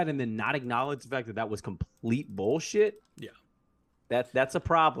just do that and then not acknowledge the fact that that was complete bullshit. Yeah. That's a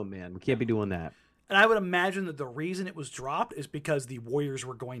problem, man. We can't be doing that. And I would imagine that the reason it was dropped is because the Warriors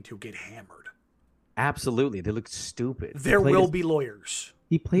were going to get hammered. Absolutely. They look stupid. There will be lawyers.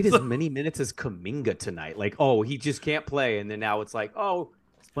 He played as many minutes as Kuminga tonight. Like, oh, he just can't play. And then now it's like, oh,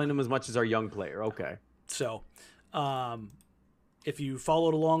 he's playing him as much as our young player. Okay. So, if you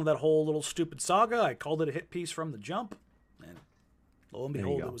followed along that whole little stupid saga, I called it a hit piece from the jump. And lo and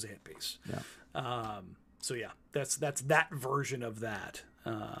behold, it was a hit piece. Yeah. So yeah, that's that version of that.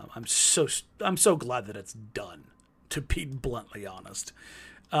 I'm so glad that it's done, to be bluntly honest.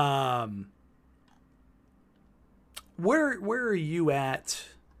 Where are you at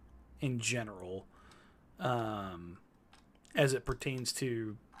in general, as it pertains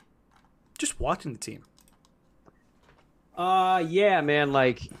to just watching the team? Yeah, man.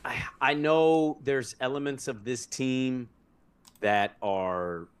 Like, I know there's elements of this team that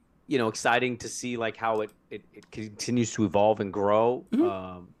are, you know, exciting to see, like how it continues to evolve and grow.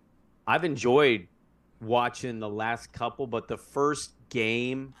 Mm-hmm. I've enjoyed watching the last couple, but the first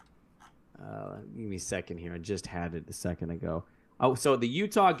game, give me a second here. I just had it a second ago. Oh, so the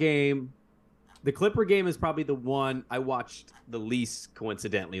Utah game, the Clipper game is probably the one I watched the least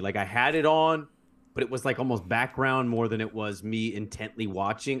coincidentally. Like, I had it on, but it was like almost background more than it was me intently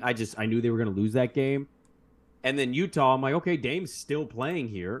watching. I knew they were going to lose that game. And then Utah, I'm like, okay, Dame's still playing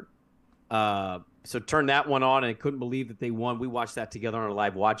here. So turned that one on and couldn't believe that they won. We watched that together on a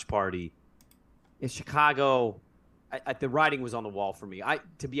live watch party. In Chicago, the writing was on the wall for me.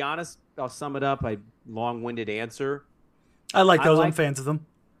 To be honest, I'll sum it up. Long-winded answer. I like those. I'm fans of them.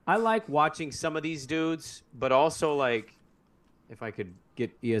 I like watching some of these dudes, but also like, if I could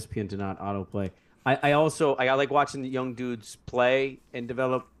get ESPN to not autoplay. I like watching the young dudes play and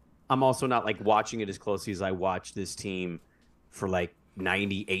develop. I'm also not like watching it as closely as I watch this team for like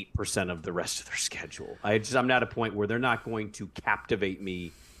 98% of the rest of their schedule. I'm not at a point where they're not going to captivate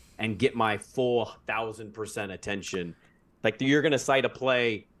me and get my full 1,000% attention. Like you're going to cite a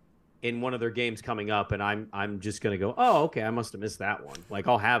play in one of their games coming up, and I'm just going to go, oh, okay, I must have missed that one. Like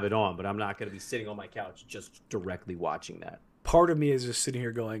I'll have it on, but I'm not going to be sitting on my couch just directly watching that. Part of me is just sitting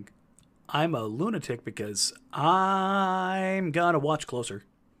here going, I'm a lunatic because I'm going to watch closer.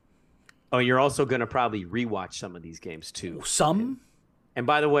 Oh, you're also going to probably rewatch some of these games too. Some? And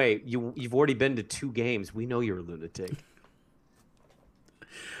by the way, you've already been to 2 games. We know you're a lunatic.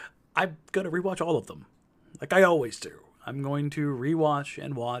 I'm going to rewatch all of them, like I always do. I'm going to rewatch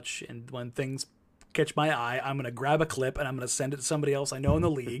and watch, and when things catch my eye, I'm going to grab a clip and I'm going to send it to somebody else I know in the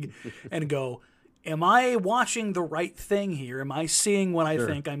league and go, am I watching the right thing here? Am I seeing what I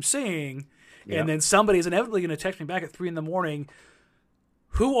think I'm seeing? Yep. And then somebody's inevitably going to text me back at 3 a.m.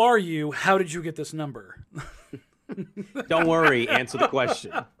 Who are you? How did you get this number? Don't worry. Answer the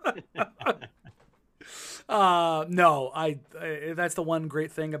question. No, that's the one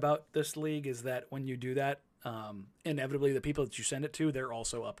great thing about this league is that when you do that, inevitably the people that you send it to, they're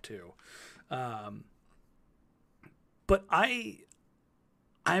also up too. But I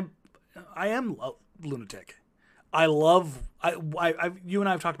am a lunatic. You and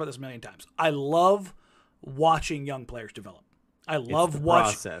I have talked about this a million times. I love watching young players develop. I love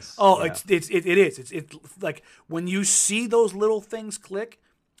watching. Process. Oh, yeah. It is. It's like when you see those little things click.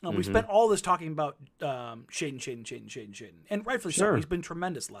 We spent all this talking about Shaedon, and rightfully so. He's been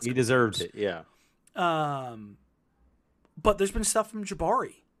tremendous last. He deserves it. Yeah. But there's been stuff from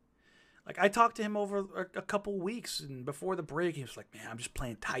Jabari. Like I talked to him over a couple weeks, and before the break, he was like, "Man, I'm just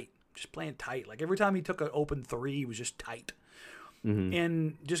playing tight. Like every time he took an open 3, he was just tight."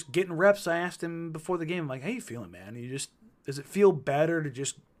 And just getting reps, I asked him before the game, I'm like, "How you feeling, man? Does it feel better to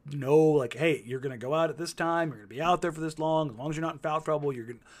just know, like, hey, you're gonna go out at this time, you're gonna be out there for this long. As long as you're not in foul trouble, you're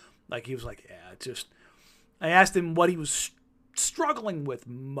gonna." Like he was like, "Yeah, it's just." I asked him what he was struggling with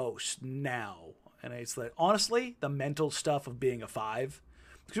most now, and it's like honestly, the mental stuff of being a 5.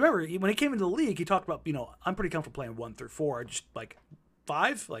 Because remember, when he came into the league, he talked about, I'm pretty comfortable playing 1 through 4. I just like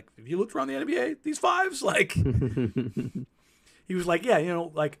 5. Like if you looked around the NBA, these 5s, like he was like, yeah,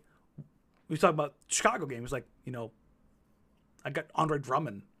 like we talked about Chicago games, like I got Andre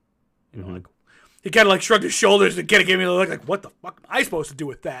Drummond, like he kind of like shrugged his shoulders and kind of gave me the look like, what the fuck am I supposed to do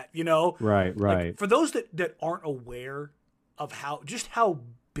with that, Right. Like, for those that aren't aware of how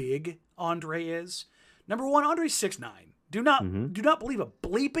big Andre is, number one, Andre's 6'9". Do not believe a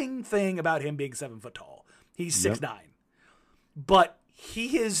bleeping thing about him being 7 foot tall. He's 6'9", but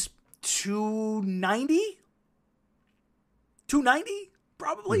he is 290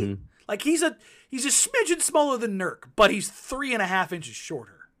 probably. Like he's a smidgen smaller than Nurk, but he's 3.5 inches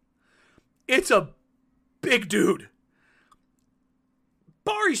shorter. It's a big dude.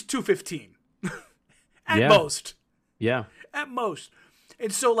 Bari's 215 at most. Yeah. At most.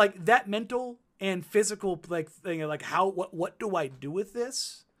 And so like that mental and physical like thing, like what do I do with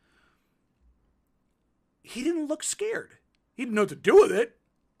this? He didn't look scared. He didn't know what to do with it.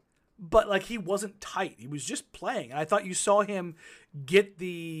 But like he wasn't tight. He was just playing. And I thought you saw him get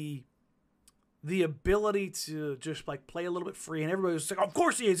the ability to just like play a little bit free, and everybody was like, of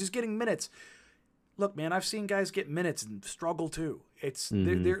course he is. He's getting minutes. Look, man, I've seen guys get minutes and struggle too. It's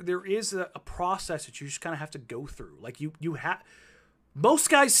there is a process that you just kind of have to go through. Like you have most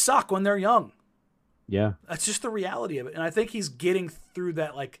guys suck when they're young. Yeah, that's just the reality of it. And I think he's getting through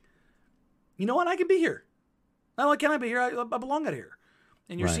that. Like, you know what? I can be here. Not only can I be here, I belong out here.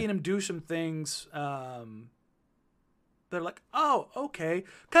 And you're seeing him do some things. They're like, oh, okay.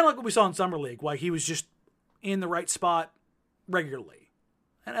 Kind of like what we saw in Summer League, why he was just in the right spot regularly.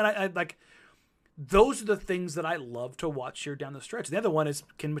 And I like, those are the things that I love to watch here down the stretch. The other one is,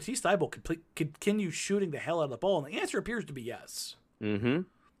 can Matisse Thybulle continue shooting the hell out of the ball? And the answer appears to be yes.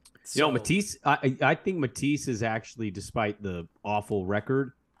 So, Matisse, I think Matisse is actually, despite the awful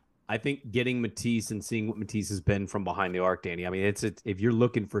record, I think getting Matisse and seeing what Matisse has been from behind the arc, Danny, I mean, if you're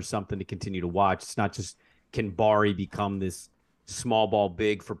looking for something to continue to watch, it's not just, can Bari become this small ball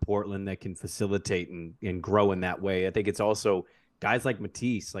big for Portland that can facilitate and grow in that way? I think it's also guys like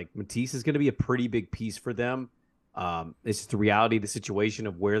Matisse. Like Matisse is going to be a pretty big piece for them. It's just the reality of the situation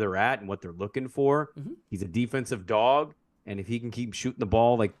of where they're at and what they're looking for. He's a defensive dog, and if he can keep shooting the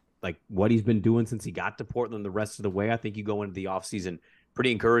ball like what he's been doing since he got to Portland the rest of the way, I think you go into the offseason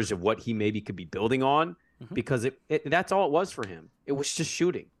pretty encouraged of what he maybe could be building on, because that's all it was for him. It was just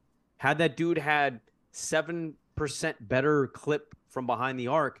shooting. Had that dude had 7% better clip from behind the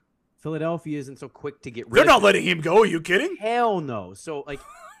arc, Philadelphia isn't so quick to get rid of him. They're not letting him go. Are you kidding? Hell no. So, like,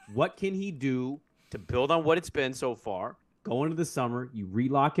 what can he do to build on what it's been so far? Go into the summer, you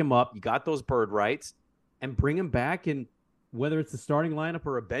relock him up, you got those bird rights, and bring him back. And whether it's the starting lineup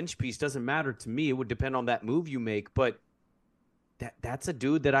or a bench piece doesn't matter to me. It would depend on that move you make. But that's a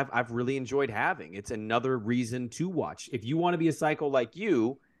dude that I've really enjoyed having. It's another reason to watch. If you want to be a psycho like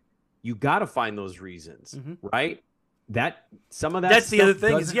you got to find those reasons, right? Some of that's the other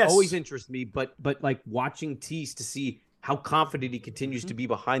thing is, yes, always interests me, but like watching Tease to see how confident he continues to be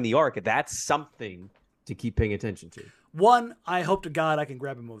behind the arc, that's something to keep paying attention to. One, I hope to God I can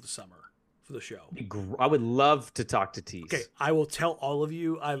grab him over the summer for the show. I would love to talk to Tease. Okay, I will tell all of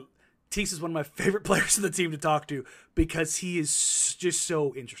you, Tease is one of my favorite players of the team to talk to because he is just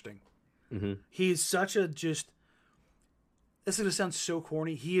so interesting. He is such a this is going to sound so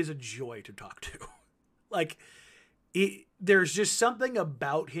corny. He is a joy to talk to. Like, there's just something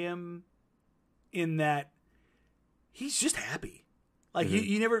about him in that he's just happy. Like,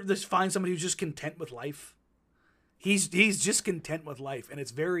 you never just find somebody who's just content with life. He's just content with life, and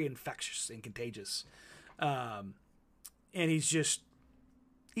it's very infectious and contagious. And he's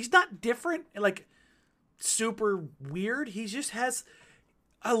not different, like super weird. He just has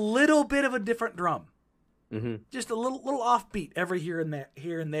a little bit of a different drum. Just a little offbeat every here and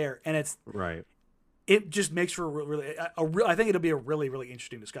there, and it's right. It just makes for I think it'll be a really, really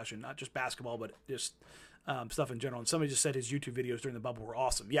interesting discussion, not just basketball, but just stuff in general. And somebody just said his YouTube videos during the bubble were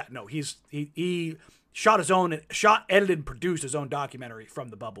awesome. Yeah, no, he shot, edited, and produced his own documentary from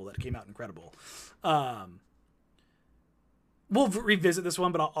the bubble that came out incredible. We'll revisit this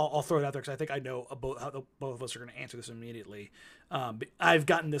one, but I'll throw it out there because I think I know how both of us are going to answer this immediately. But I've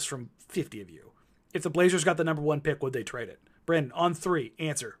gotten this from 50 of you. If the Blazers got the number 1 pick, would they trade it? Brandon, on 3,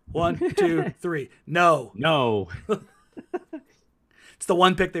 answer. 1, 2, 3. No. It's the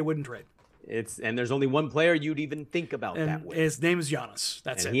 1 pick they wouldn't trade. And there's only one player you'd even think about that way. His name is Giannis.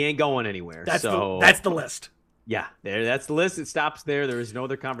 That's it. He ain't going anywhere. That's the list. Yeah, that's the list. It stops there. There is no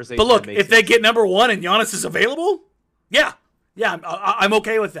other conversation. But look, if they get number 1 and Giannis is available, yeah, I'm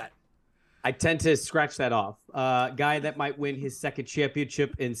okay with that. I tend to scratch that off. Guy that might win his second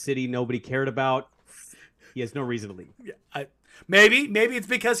championship in city nobody cared about. He has no reason to leave. Yeah, maybe it's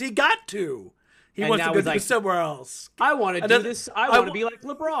because he got to. He wants to go somewhere else. I want to do this. I want to be like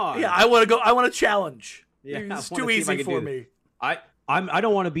LeBron. Yeah, I want to go. I want to challenge. Yeah, it's too easy for me. I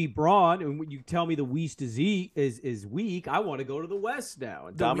don't want to be Braun. And when you tell me the West is weak, I want to go to the West now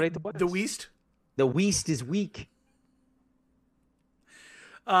and dominate the West. The West? The West is weak.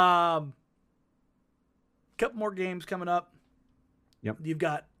 Couple more games coming up. Yep. You've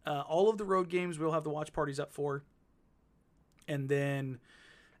got all of the road games we'll have the watch parties up for. And then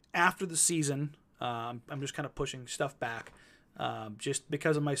after the season, I'm just kind of pushing stuff back. Just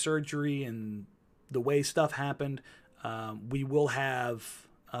because of my surgery and the way stuff happened, we will have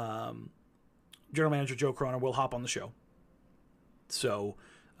General Manager Joe Corona will hop on the show. So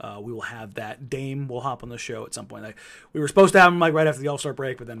we will have that. Dame will hop on the show at some point. We were supposed to have him like right after the All-Star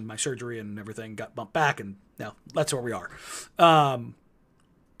break, but then my surgery and everything got bumped back, and now that's where we are.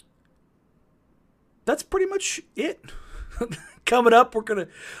 That's pretty much it. Coming up, we're gonna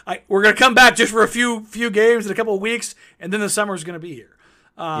come back just for a few games in a couple of weeks, and then the summer's gonna be here.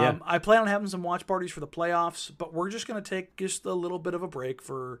 I plan on having some watch parties for the playoffs, but we're just gonna take just a little bit of a break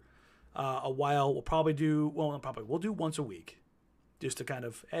for a while. We'll do once a week, just to kind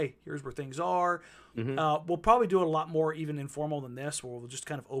of, hey, here's where things are. We'll probably do it a lot more even informal than this, where we'll just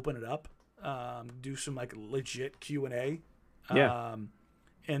kind of open it up, do some like legit Q&A.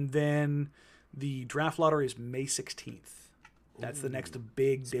 And then the draft lottery is May 16th. That's the next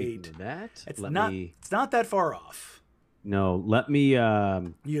big date. Of that, it's not that far off. No, let me. You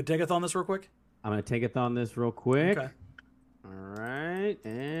gonna take a on this real quick? I'm gonna take on this real quick. Okay. All right,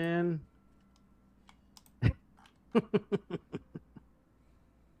 and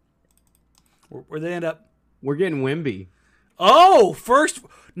where'd they end up? We're getting Wemby. Oh, first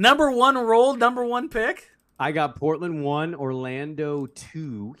number 1 roll, number 1 pick. I got Portland 1, Orlando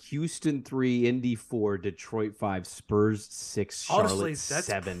 2, Houston 3, Indy 4, Detroit 5, Spurs 6, Charlotte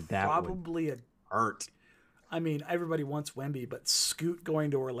 7. That probably would hurt. I mean, everybody wants Wemby, but Scoot going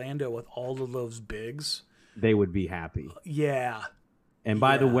to Orlando with all of those bigs. They would be happy. Yeah. And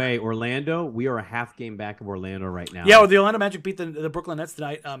by the way, Orlando, we are a half game back of Orlando right now. Yeah, well, the Orlando Magic beat the Brooklyn Nets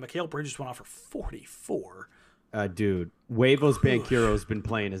tonight. Mikal Bridges went off for 44. Dude, Huevos Banquero's been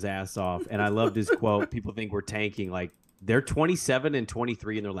playing his ass off, and I loved his quote. People think we're tanking. Like, they're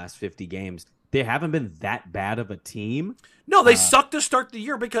 27-23 in their last 50 games. They haven't been that bad of a team. No, they suck to start the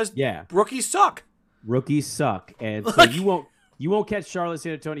year because rookies suck. Rookies suck, and so you won't catch Charlotte,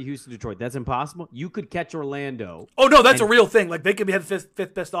 San Antonio, Houston, Detroit. That's impossible. You could catch Orlando. Oh no, that's a real thing. Like they could have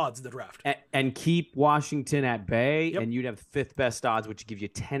fifth best odds in the draft, and keep Washington at bay, and you'd have fifth best odds, which gives you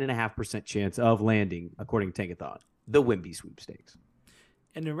 10.5% chance of landing, according to Tankathon, the Wemby sweepstakes.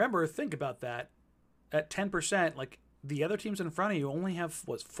 And remember, think about that. At 10%, like the other teams in front of you only have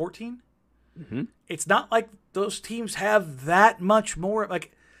 14. Mm-hmm. It's not like those teams have that much more.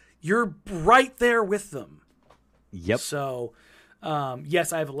 Like you're right there with them. Yep. So,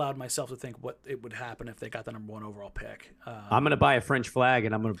 yes, I've allowed myself to think what it would happen if they got the number 1 overall pick. I'm going to buy a French flag,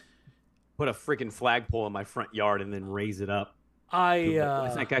 and I'm going to put a freaking flagpole in my front yard and then raise it up. Why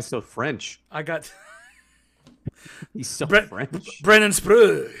is that guy so French? He's so French. Brennan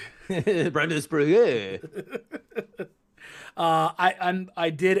Sprague. Brennan Sprague.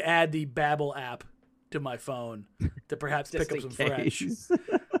 I did add the Babbel app to my phone to perhaps pick up some French.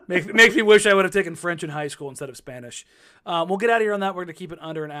 Makes me wish I would have taken French in high school instead of Spanish. We'll get out of here on that. We're going to keep it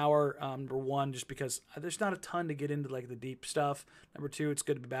under an hour. Number 1, just because there's not a ton to get into like the deep stuff. Number 2, it's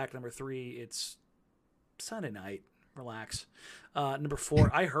good to be back. Number 3, it's Sunday night. Relax. Number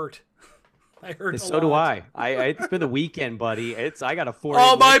 4, I hurt. I heard. So do I. It's been the weekend, buddy. I got a 4 a.m.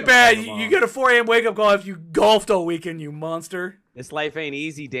 Oh, my bad. You get a 4 a.m. wake up call if you golfed all weekend, you monster. This life ain't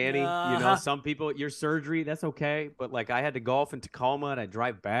easy, Danny. You know, some people, your surgery, that's okay. But like, I had to golf in Tacoma and I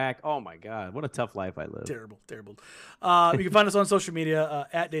drive back. Oh my God, what a tough life I live. Terrible. You can find us on social media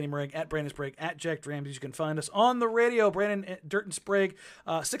at Danny Meringue, at Brandon Sprague, at Jack Ramsey. You can find us on the radio, Brandon Dirt and Sprague,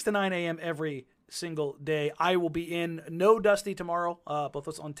 6 to 9 a.m. every single day. I will be in No Dusty tomorrow. Both of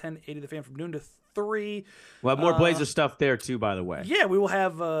us on 1080 The Fan from noon to 3. We'll have more Blazer stuff there too, by the way. Yeah, we will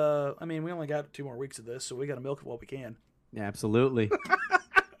have. We only got 2 more weeks of this, so we got to milk it while we can. Yeah, absolutely. You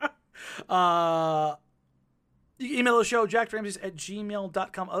can email the show,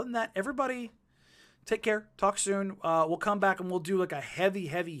 jackramses@gmail.com. Other than that, everybody take care. Talk soon. We'll come back and we'll do like a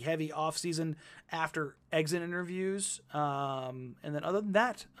heavy off season after exit interviews. And then other than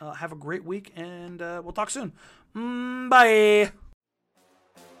that, have a great week and we'll talk soon. Bye.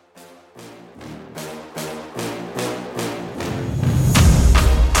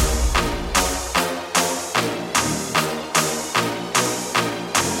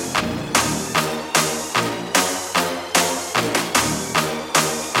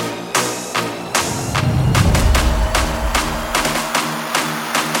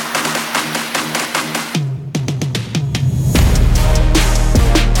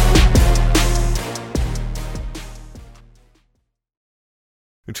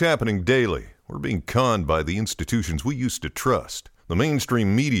 It's happening daily. We're being conned by the institutions we used to trust. The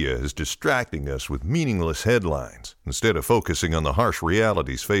mainstream media is distracting us with meaningless headlines instead of focusing on the harsh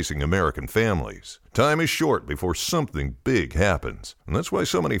realities facing American families. Time is short before something big happens, and that's why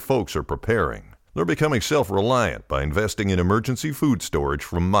so many folks are preparing. They're becoming self-reliant by investing in emergency food storage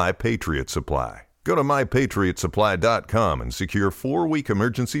from My Patriot Supply. Go to MyPatriotSupply.com and secure 4-week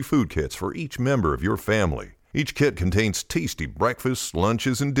emergency food kits for each member of your family. Each kit contains tasty breakfasts,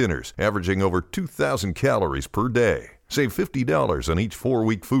 lunches, and dinners, averaging over 2,000 calories per day. Save $50 on each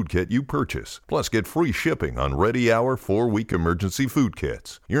 4-week food kit you purchase. Plus, get free shipping on Ready Hour 4-week emergency food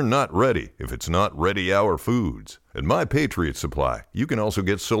kits. You're not ready if it's not Ready Hour Foods. At My Patriot Supply, you can also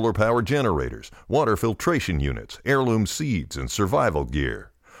get solar power generators, water filtration units, heirloom seeds, and survival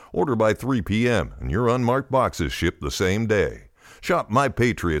gear. Order by 3 p.m. and your unmarked boxes ship the same day. Shop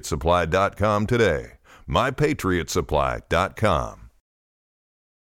MyPatriotSupply.com today. MyPatriotSupply.com.